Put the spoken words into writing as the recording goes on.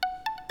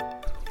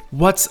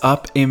What's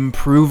up,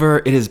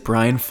 Improver? It is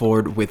Brian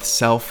Ford with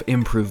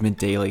Self-Improvement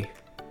Daily.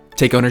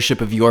 Take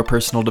ownership of your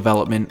personal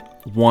development,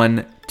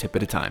 one tip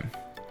at a time.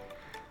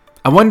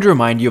 I wanted to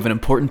remind you of an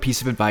important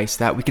piece of advice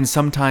that we can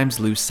sometimes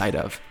lose sight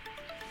of.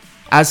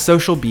 As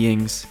social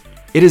beings,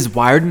 it is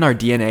wired in our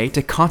DNA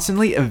to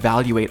constantly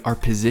evaluate our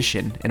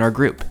position in our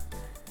group.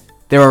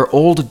 There are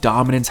old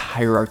dominance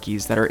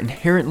hierarchies that are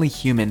inherently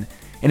human,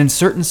 and in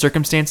certain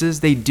circumstances,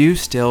 they do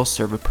still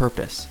serve a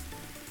purpose.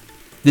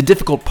 The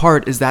difficult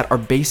part is that our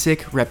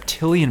basic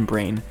reptilian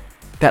brain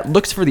that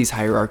looks for these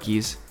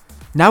hierarchies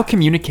now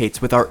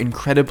communicates with our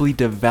incredibly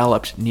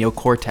developed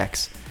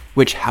neocortex,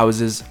 which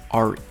houses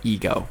our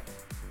ego.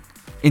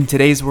 In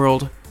today's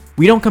world,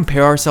 we don't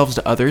compare ourselves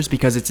to others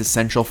because it's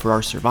essential for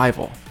our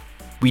survival.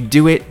 We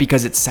do it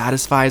because it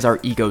satisfies our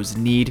ego's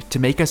need to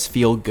make us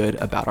feel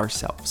good about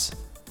ourselves.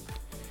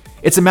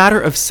 It's a matter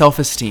of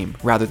self-esteem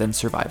rather than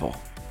survival,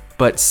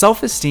 but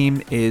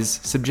self-esteem is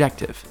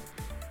subjective.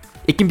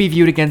 It can be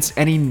viewed against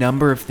any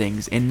number of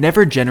things and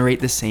never generate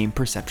the same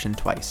perception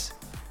twice.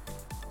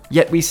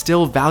 Yet we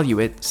still value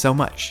it so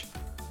much,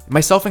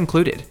 myself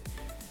included.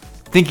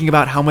 Thinking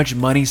about how much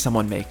money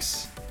someone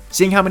makes,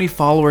 seeing how many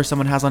followers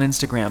someone has on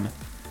Instagram,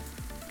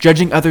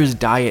 judging others'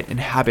 diet and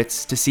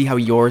habits to see how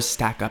yours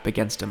stack up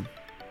against them.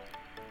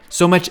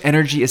 So much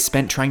energy is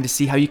spent trying to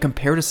see how you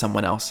compare to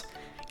someone else,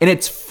 and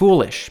it's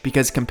foolish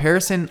because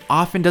comparison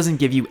often doesn't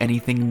give you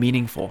anything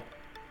meaningful.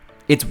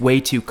 It's way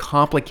too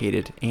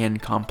complicated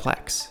and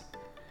complex.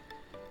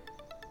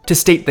 To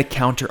state the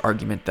counter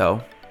argument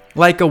though,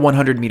 like a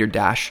 100-meter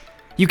dash,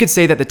 you could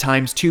say that the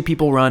times two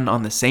people run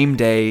on the same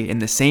day in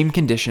the same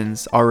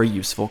conditions are a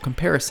useful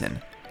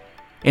comparison.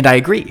 And I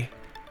agree,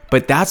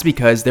 but that's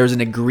because there's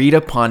an agreed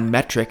upon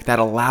metric that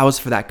allows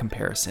for that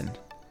comparison.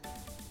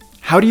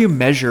 How do you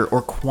measure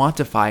or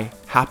quantify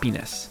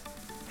happiness,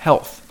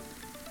 health,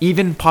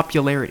 even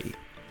popularity?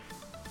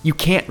 You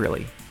can't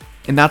really.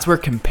 And that's where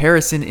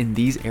comparison in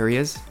these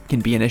areas can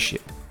be an issue.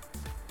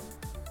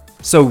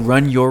 So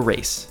run your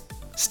race,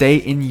 stay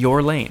in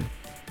your lane,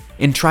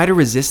 and try to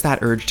resist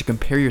that urge to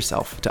compare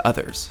yourself to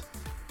others.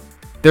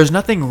 There's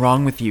nothing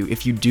wrong with you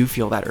if you do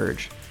feel that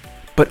urge,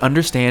 but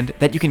understand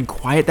that you can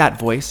quiet that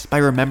voice by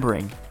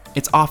remembering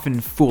it's often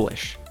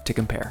foolish to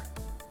compare.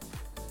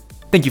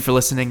 Thank you for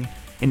listening,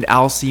 and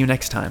I'll see you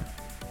next time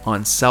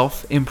on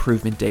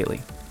Self-Improvement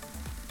Daily.